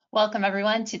Welcome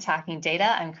everyone to Talking Data.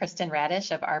 I'm Kristen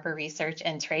Radish of Arbor Research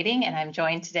and Trading, and I'm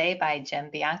joined today by Jim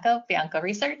Bianco, Bianco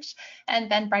Research, and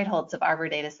Ben Breitholtz of Arbor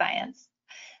Data Science.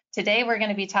 Today we're going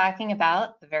to be talking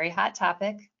about the very hot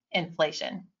topic,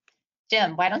 inflation.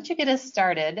 Jim, why don't you get us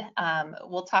started?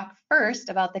 We'll talk first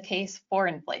about the case for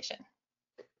inflation.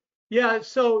 Yeah,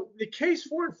 so the case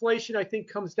for inflation, I think,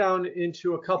 comes down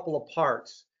into a couple of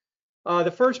parts.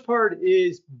 The first part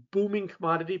is booming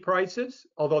commodity prices,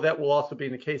 although that will also be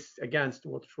in the case against,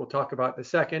 which we'll talk about in a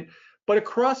second. But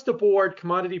across the board,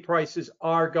 commodity prices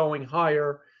are going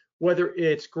higher, whether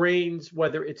it's grains,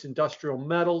 whether it's industrial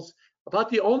metals.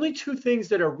 About the only two things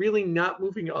that are really not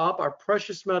moving up are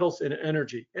precious metals and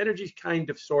energy. Energy kind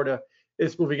of sort of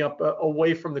is moving up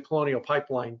away from the Colonial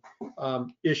Pipeline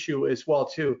issue as well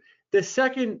too. The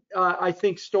second, I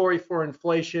think, story for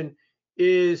inflation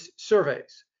is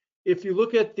surveys. If you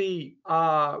look at the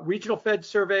regional Fed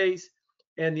surveys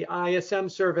and the ISM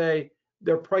survey,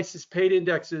 their prices paid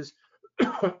indexes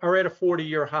are at a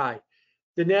 40-year high.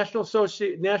 The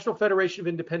National Federation of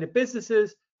Independent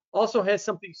Businesses also has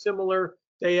something similar.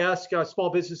 They ask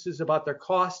small businesses about their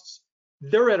costs.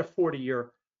 They're at a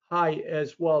 40-year high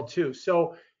as well too.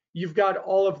 So you've got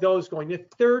all of those going. The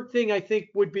third thing I think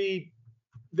would be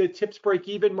the TIPS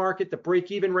break-even market. The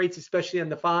break-even rates, especially on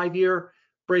the 5-year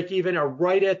break-even, are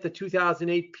right at the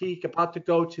 2008 peak, about to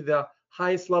go to the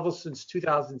highest level since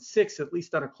 2006, at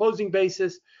least on a closing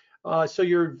basis. So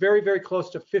you're very, very close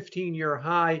to 15-year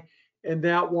high in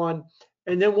that one.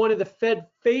 And then one of the Fed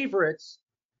favorites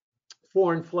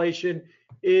for inflation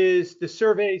is the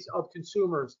surveys of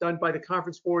consumers done by the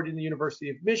Conference Board in the University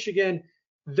of Michigan.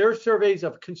 Their surveys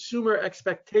of consumer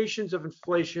expectations of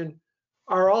inflation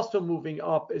are also moving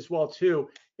up as well too.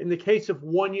 In the case of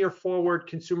 1 year forward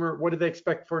consumer, what do they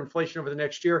expect for inflation over the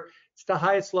next year? It's the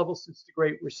highest level since the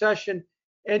Great Recession.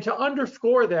 And to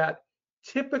underscore that,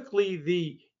 typically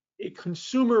the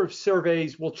consumer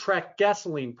surveys will track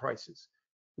gasoline prices.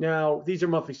 Now, these are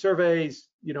monthly surveys.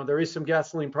 You know, there is some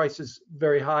gasoline prices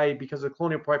very high because of the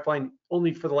Colonial Pipeline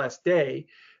only for the last day.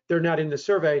 They're not in the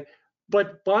survey.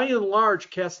 But by and large,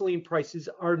 gasoline prices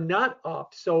are not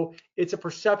up. So it's a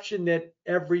perception that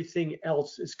everything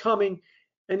else is coming.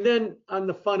 And then on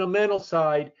the fundamental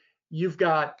side, you've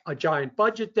got a giant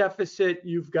budget deficit.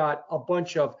 You've got a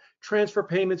bunch of transfer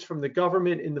payments from the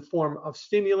government in the form of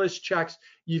stimulus checks.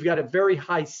 You've got a very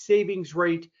high savings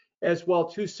rate as well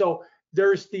too. So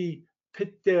there's the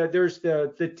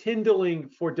kindling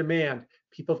for demand.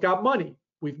 People have got money.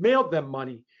 We've mailed them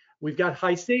money. We've got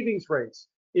high savings rates.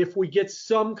 If we get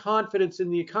some confidence in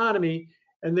the economy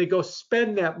and they go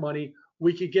spend that money,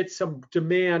 we could get some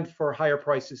demand for higher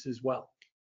prices as well.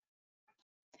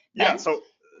 Yeah, so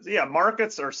yeah,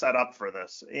 markets are set up for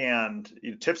this, and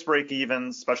TIPS break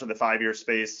evens, especially the 5-year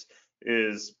space,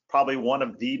 is probably one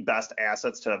of the best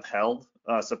assets to have held,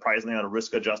 surprisingly, on a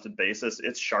risk-adjusted basis.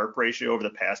 Its Sharpe ratio over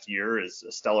the past year is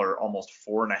a stellar almost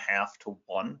 4.5 to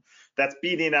 1. That's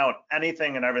beating out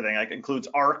anything and everything. That includes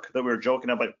ARK that we were joking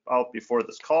about before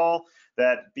this call.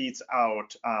 That beats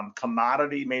out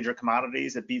major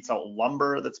commodities. It beats out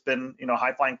lumber that's been,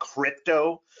 high-flying,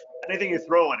 crypto. Anything you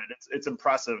throw in it, it's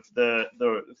impressive. The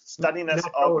steadiness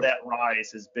of that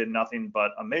rise has been nothing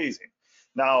but amazing.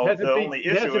 Now, the only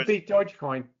issue is... Hasn't beat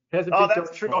Dogecoin.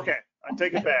 That's true. Okay, I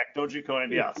take it back.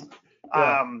 Dogecoin, yes.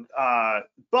 Yeah.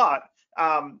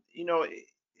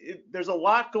 There's a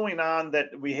lot going on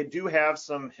that we do have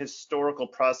some historical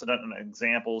precedent and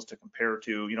examples to compare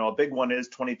to. A big one is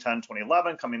 2010,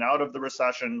 2011, coming out of the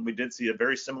recession. We did see a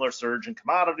very similar surge in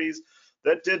commodities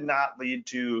that did not lead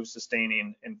to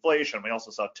sustaining inflation. We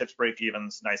also saw TIPS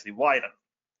break-evens nicely widen.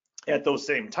 At those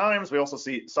same times, we also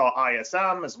saw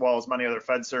ISM, as well as many other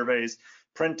Fed surveys,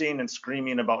 printing and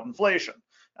screaming about inflation.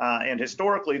 And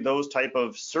historically, those type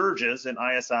of surges in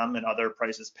ISM and other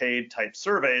prices paid type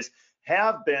surveys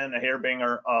have been a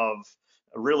hairbringer of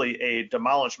really a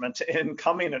demolishment in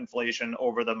coming inflation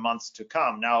over the months to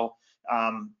come. Now,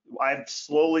 I've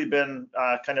slowly been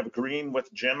kind of agreeing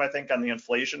with Jim, I think, on the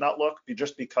inflation outlook,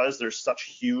 just because there's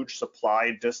such huge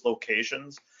supply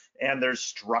dislocations and there's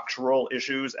structural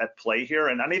issues at play here.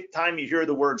 And anytime you hear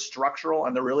the word structural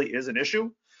and there really is an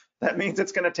issue, that means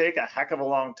it's going to take a heck of a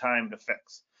long time to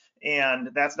fix. And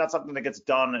that's not something that gets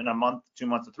done in a month, 2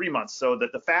 months, or 3 months. So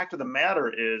that the fact of the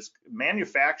matter is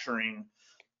manufacturing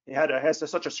has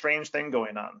such a strange thing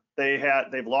going on.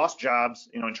 They've lost jobs.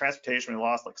 In transportation, we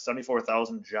lost like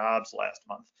 74,000 jobs last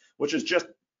month, which is just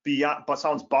beyond, but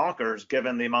sounds bonkers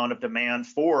given the amount of demand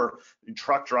for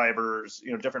truck drivers,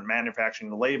 different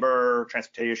manufacturing labor,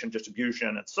 transportation,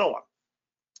 distribution, and so on.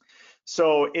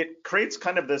 So it creates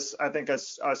kind of this, I think, a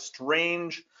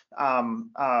strange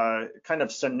kind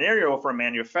of scenario for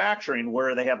manufacturing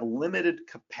where they have limited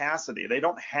capacity. They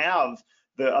don't have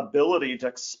the ability to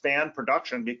expand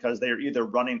production because they're either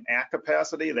running at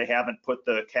capacity, they haven't put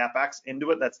the capex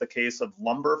into it. That's the case of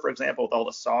lumber, for example, with all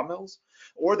the sawmills,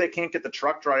 or they can't get the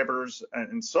truck drivers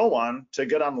and so on to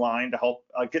get online to help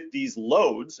get these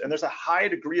loads. And there's a high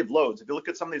degree of loads. If you look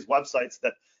at some of these websites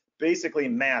that basically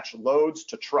match loads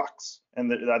to trucks,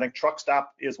 and I think Truckstop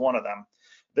is one of them,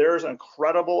 there's an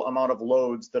incredible amount of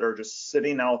loads that are just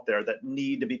sitting out there that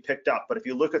need to be picked up. But if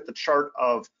you look at the chart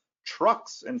of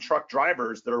trucks and truck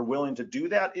drivers that are willing to do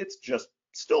that, it's just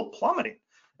still plummeting.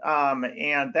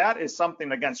 And that is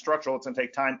something, again, structural. It's going to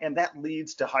take time, and that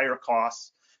leads to higher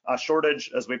costs. Shortages,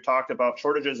 as we've talked about,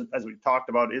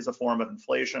 is a form of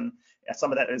inflation, and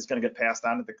some of that is going to get passed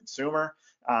on to the consumer.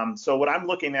 So what I'm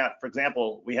looking at, for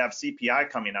example, we have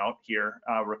CPI coming out here,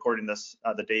 recording this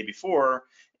the day before,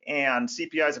 and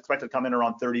CPI is expected to come in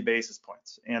around 30 basis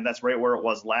points, and that's right where it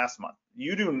was last month.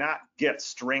 You do not get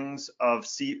strings of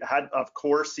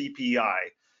core CPI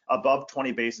above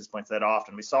 20 basis points that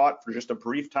often. We saw it for just a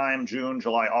brief time, June,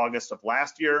 July, August of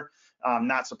last year.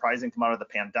 Not surprising, come out of the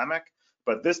pandemic.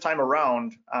 But this time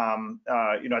around,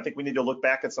 I think we need to look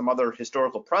back at some other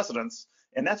historical precedents,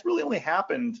 and that's really only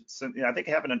happened since, I think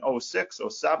it happened in 06,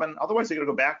 07. Otherwise, you're going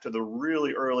to go back to the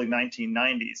really early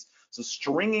 1990s. So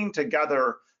stringing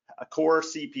together a core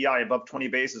CPI above 20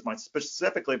 basis points,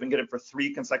 specifically if we can get it for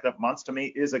 3 consecutive months, to me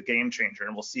is a game changer,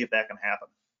 and we'll see if that can happen.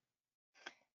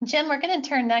 Jim, we're going to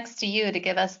turn next to you to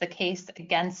give us the case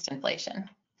against inflation.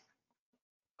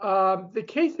 The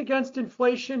case against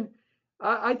inflation,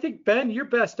 I think, Ben, you're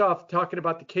best off talking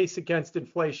about the case against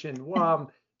inflation.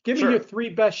 Give me your 3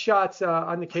 best shots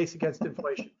on the case against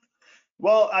inflation.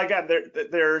 Well, again,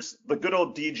 there's the good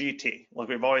old DGT, like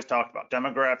we've always talked about: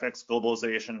 demographics,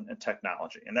 globalization, and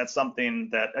technology. And that's something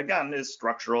that, again, is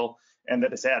structural and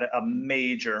that has had a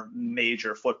major,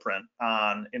 major footprint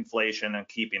on inflation and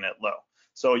keeping it low.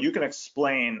 So you can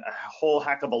explain a whole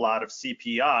heck of a lot of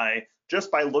CPI just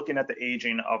by looking at the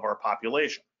aging of our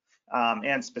population,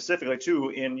 and specifically, too,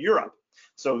 in Europe.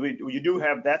 So you do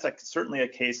have, that's certainly a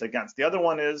case against. The other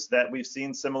one is that we've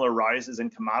seen similar rises in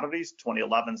commodities.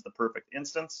 2011 is the perfect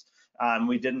instance.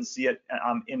 We didn't see it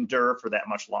endure for that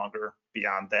much longer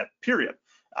beyond that period.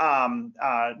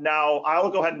 Now, I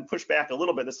will go ahead and push back a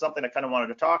little bit. This is something I kind of wanted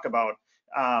to talk about.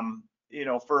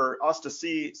 For us to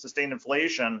see sustained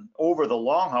inflation over the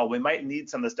long haul, we might need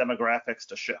some of this demographics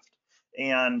to shift.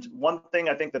 And one thing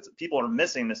I think that people are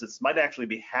missing is this might actually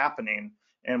be happening,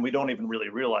 and we don't even really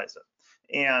realize it.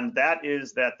 And that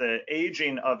is that the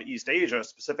aging of East Asia,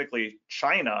 specifically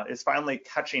China, is finally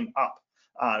catching up.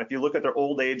 If you look at their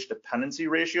old age dependency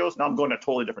ratios, now I'm going to a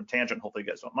totally different tangent, hopefully you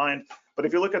guys don't mind, but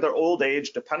if you look at their old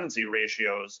age dependency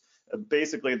ratios,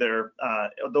 basically they're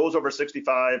those over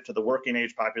 65 to the working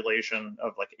age population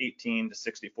of like 18 to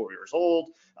 64 years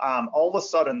old, all of a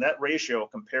sudden that ratio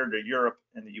compared to Europe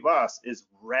and the US is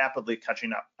rapidly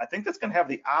catching up. I think that's going to have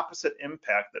the opposite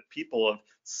impact that people have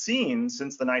seen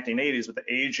since the 1980s with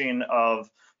the aging of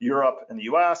Europe and the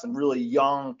US and really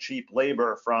young, cheap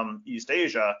labor from East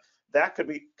Asia. That could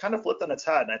be kind of flipped on its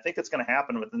head. And I think it's going to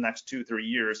happen within the next 2-3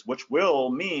 years, which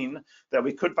will mean that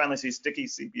we could finally see sticky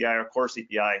CPI or core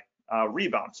CPI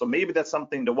rebound. So maybe that's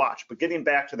something to watch. But getting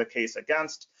back to the case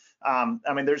against,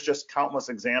 there's just countless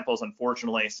examples,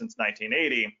 unfortunately, since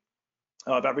 1980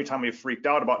 of every time we've freaked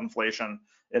out about inflation,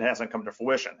 it hasn't come to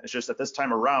fruition. It's just that this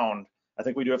time around, I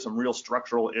think we do have some real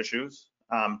structural issues.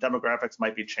 Demographics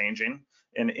might be changing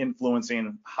and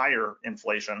influencing higher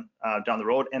inflation down the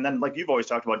road. And then, like you've always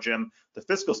talked about, Jim, the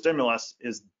fiscal stimulus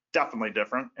is definitely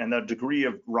different, and the degree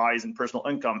of rise in personal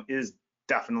income is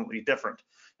definitely different.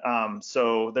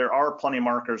 So there are plenty of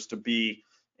markers to be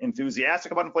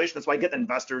enthusiastic about inflation. That's why I get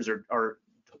investors are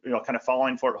kind of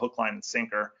falling for it hook, line, and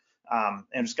sinker.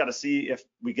 And just got to see if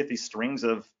we get these strings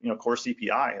of core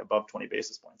CPI above 20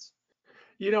 basis points.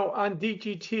 On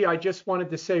DGT, I just wanted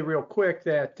to say real quick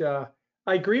that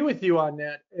I agree with you on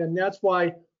that. And that's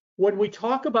why when we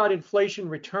talk about inflation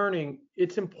returning,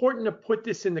 it's important to put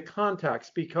this into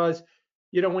context because,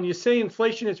 when you say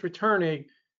inflation is returning,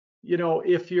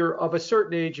 if you're of a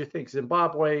certain age, you think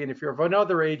Zimbabwe, and if you're of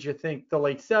another age, you think the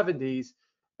late 70s.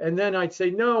 And then I'd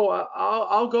say, no,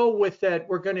 I'll go with that.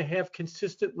 We're going to have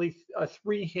consistently a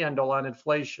 3 handle on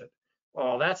inflation.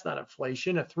 Well, that's not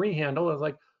inflation. A 3 handle is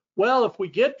like, well, if we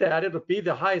get that, it'll be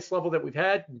the highest level that we've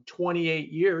had in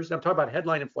 28 years. I'm talking about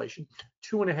headline inflation,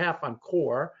 2.5 on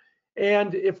core.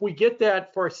 And if we get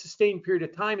that for a sustained period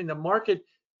of time and the market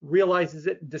realizes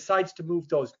it and decides to move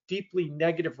those deeply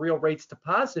negative real rates to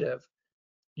positive,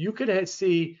 you could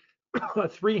see a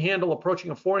 3 handle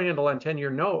approaching a 4 handle on 10-year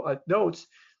notes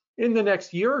in the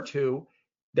next year or two,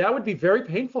 that would be very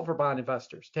painful for bond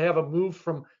investors to have a move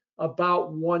from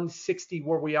about 160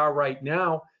 where we are right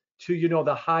now to,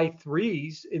 the high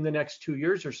threes in the next 2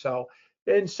 years or so.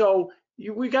 And so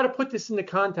we got to put this into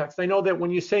context. I know that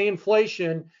when you say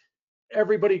inflation,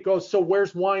 everybody goes, so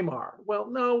where's Weimar? Well,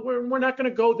 no, we're not going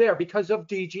to go there because of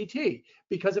DGT,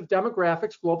 because of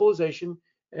demographics, globalization,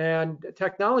 and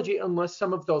technology, unless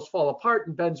some of those fall apart.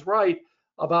 And Ben's right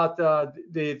about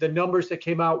the numbers that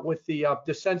came out with the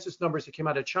census numbers that came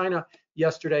out of China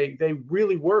yesterday. They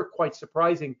really were quite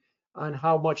surprising on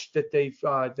how much that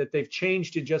they've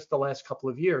changed in just the last couple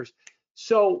of years.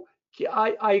 So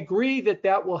I agree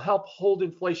that will help hold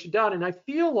inflation down. And I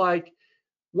feel like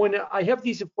when I have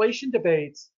these inflation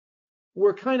debates,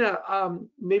 we're kind of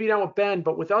maybe not with Ben,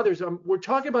 but with others, we're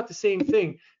talking about the same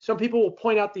thing. Some people will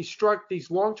point out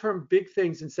these long-term big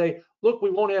things and say, look,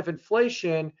 we won't have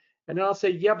inflation. And then I'll say,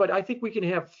 yeah, but I think we can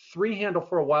have 3 handle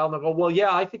for a while. And they'll go, well,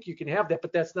 yeah, I think you can have that,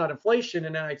 but that's not inflation.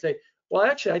 And then I'd say, well,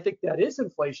 actually, I think that is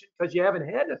inflation because you haven't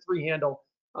had a 3 handle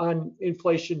on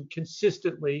inflation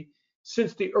consistently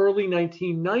since the early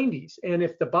 1990s. And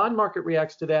if the bond market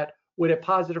reacts to that with a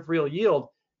positive real yield,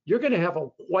 you're going to have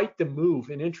quite the move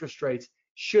in interest rates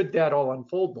should that all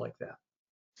unfold like that.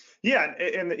 Yeah,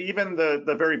 and even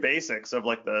the very basics of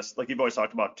like this, like you've always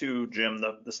talked about too, Jim,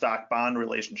 the stock bond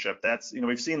relationship. That's,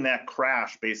 we've seen that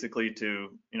crash basically to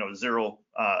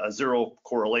zero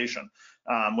correlation,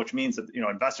 which means that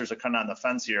investors are kind of on the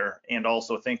fence here and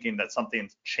also thinking that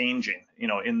something's changing,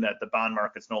 in that the bond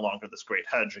market's no longer this great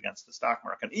hedge against the stock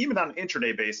market. Even on an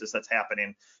intraday basis, that's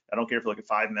happening. I don't care if you look at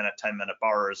 5-minute, 10-minute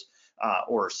bars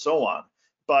or so on.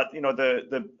 But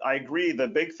I agree. The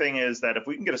big thing is that if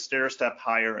we can get a stair step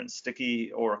higher in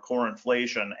sticky or core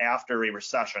inflation after a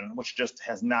recession, which just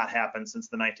has not happened since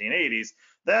the 1980s,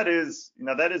 that is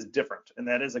different, and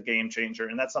that is a game changer,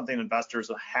 and that's something investors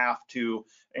will have to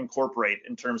incorporate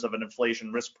in terms of an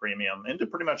inflation risk premium into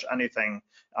pretty much anything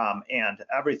and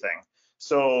everything.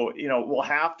 So, we'll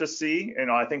have to see.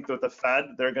 I think with the Fed,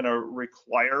 they're going to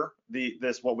require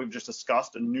this what we've just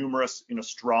discussed, numerous,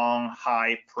 strong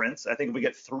high prints. I think if we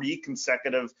get 3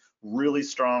 consecutive really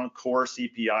strong core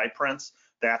CPI prints,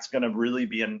 that's going to really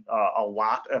be a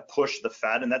lot push the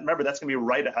Fed. And remember, that's going to be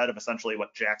right ahead of essentially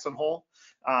what Jackson Hole.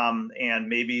 And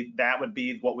maybe that would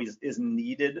be what is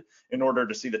needed in order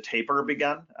to see the taper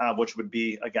begin, which would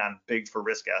be, again, big for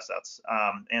risk assets.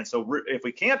 And so if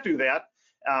we can't do that,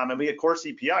 and we get core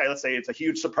CPI, let's say it's a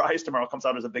huge surprise tomorrow, comes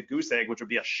out as a big goose egg, which would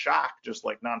be a shock, just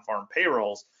like non-farm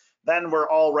payrolls, then we're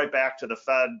all right back to the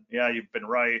Fed. Yeah, you've been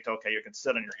right. Okay, you can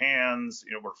sit on your hands.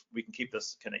 We can keep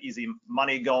this kind of easy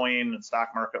money going, and stock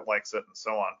market likes it, and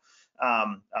so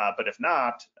on. But if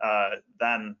not,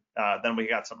 then we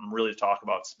got something really to talk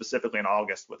about, specifically in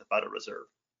August with the Federal Reserve.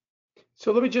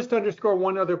 So let me just underscore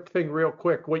one other thing real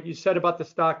quick. What you said about the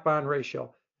stock bond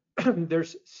ratio.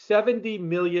 There's 70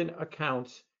 million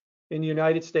accounts in the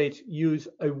United States use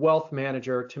a wealth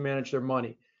manager to manage their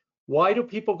money. Why do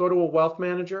people go to a wealth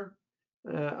manager?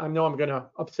 I know I'm going to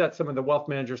upset some of the wealth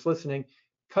managers listening,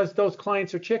 because those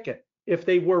clients are chicken. If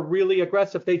they were really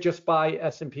aggressive, they just buy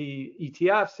S&P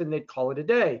ETFs and they'd call it a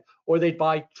day, or they'd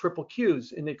buy triple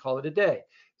Qs and they'd call it a day.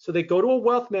 So they go to a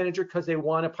wealth manager because they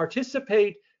want to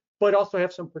participate, but also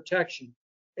have some protection.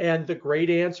 And the great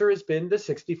answer has been the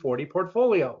 60-40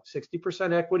 portfolio,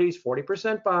 60% equities,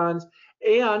 40% bonds,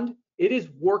 and it has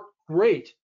worked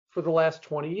great for the last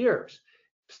 20 years.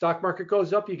 Stock market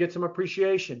goes up, you get some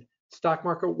appreciation. Stock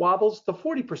market wobbles, the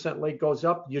 40% leg goes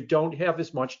up, you don't have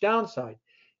as much downside.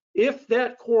 If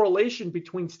that correlation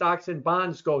between stocks and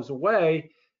bonds goes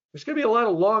away, there's going to be a lot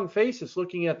of long faces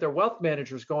looking at their wealth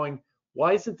managers going,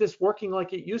 why isn't this working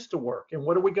like it used to work? And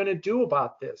what are we going to do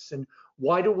about this? And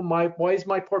why is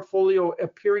my portfolio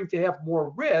appearing to have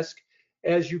more risk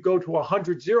as you go to a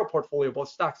 100-0 portfolio? Both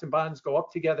stocks and bonds go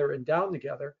up together and down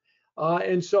together.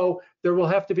 And so there will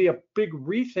have to be a big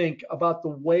rethink about the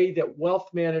way that wealth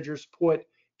managers put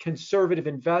conservative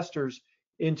investors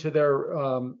into their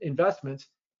investments.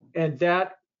 And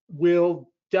that will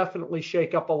definitely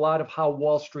shake up a lot of how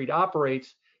Wall Street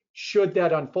operates should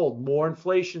that unfold. More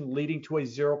inflation leading to a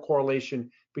zero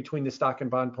correlation between the stock and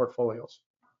bond portfolios.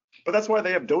 But that's why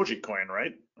they have Dogecoin,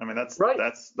 right? I mean, that's right.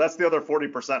 That's the other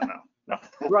 40% now. No.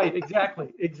 Right,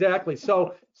 exactly.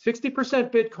 So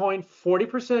 60% Bitcoin,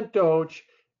 40% Doge.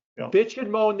 Yep. Bitch and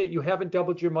moan that you haven't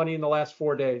doubled your money in the last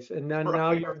 4 days, and then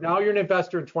now you're an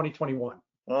investor in 2021.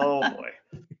 Oh boy.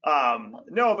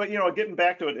 No, but getting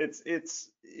back to it, it's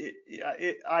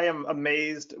I am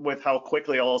amazed with how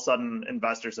quickly all of a sudden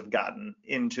investors have gotten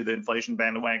into the inflation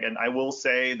bandwagon. I will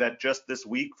say that just this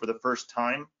week, for the first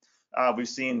time, we've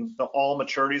seen all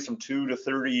maturities from 2 to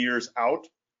 30 years out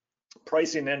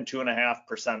pricing in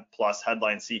 2.5% plus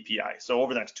headline CPI. So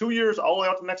over the next 2 years, all the way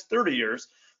out to the next 30 years,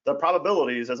 the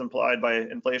probabilities, as implied by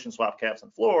inflation swap caps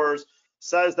and floors,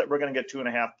 says that we're going to get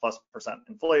 2.5+%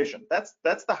 inflation. That's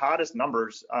the hottest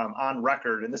numbers on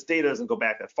record, and this data doesn't go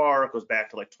back that far. It goes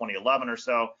back to like 2011 or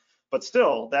so, but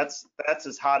still, that's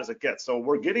as hot as it gets. So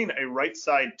we're getting a right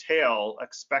side tail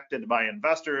expected by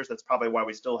investors. That's probably why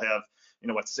we still have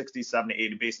 60, 70,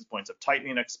 80 basis points of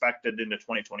tightening expected into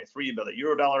 2023 by the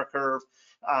Eurodollar curve.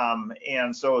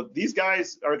 And so these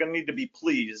guys are going to need to be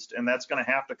pleased, and that's going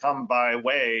to have to come by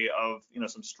way of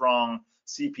some strong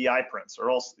CPI prints,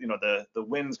 or else the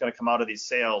wind's going to come out of these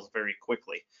sails very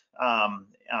quickly.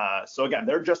 So again,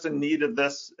 they're just in need of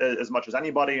this as much as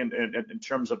anybody in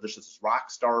terms of this rock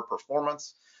star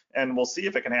performance, and we'll see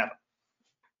if it can happen.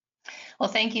 Well,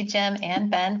 thank you, Jim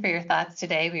and Ben, for your thoughts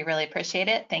today. We really appreciate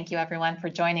it. Thank you, everyone, for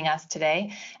joining us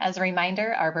today. As a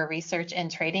reminder, Arbor Research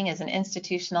and Trading is an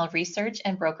institutional research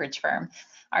and brokerage firm.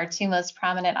 Our two most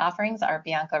prominent offerings are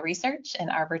Bianco Research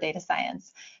and Arbor Data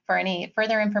Science. For any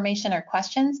further information or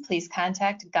questions, please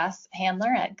contact Gus Handler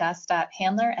at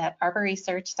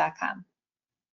gus.handler@arborresearch.com.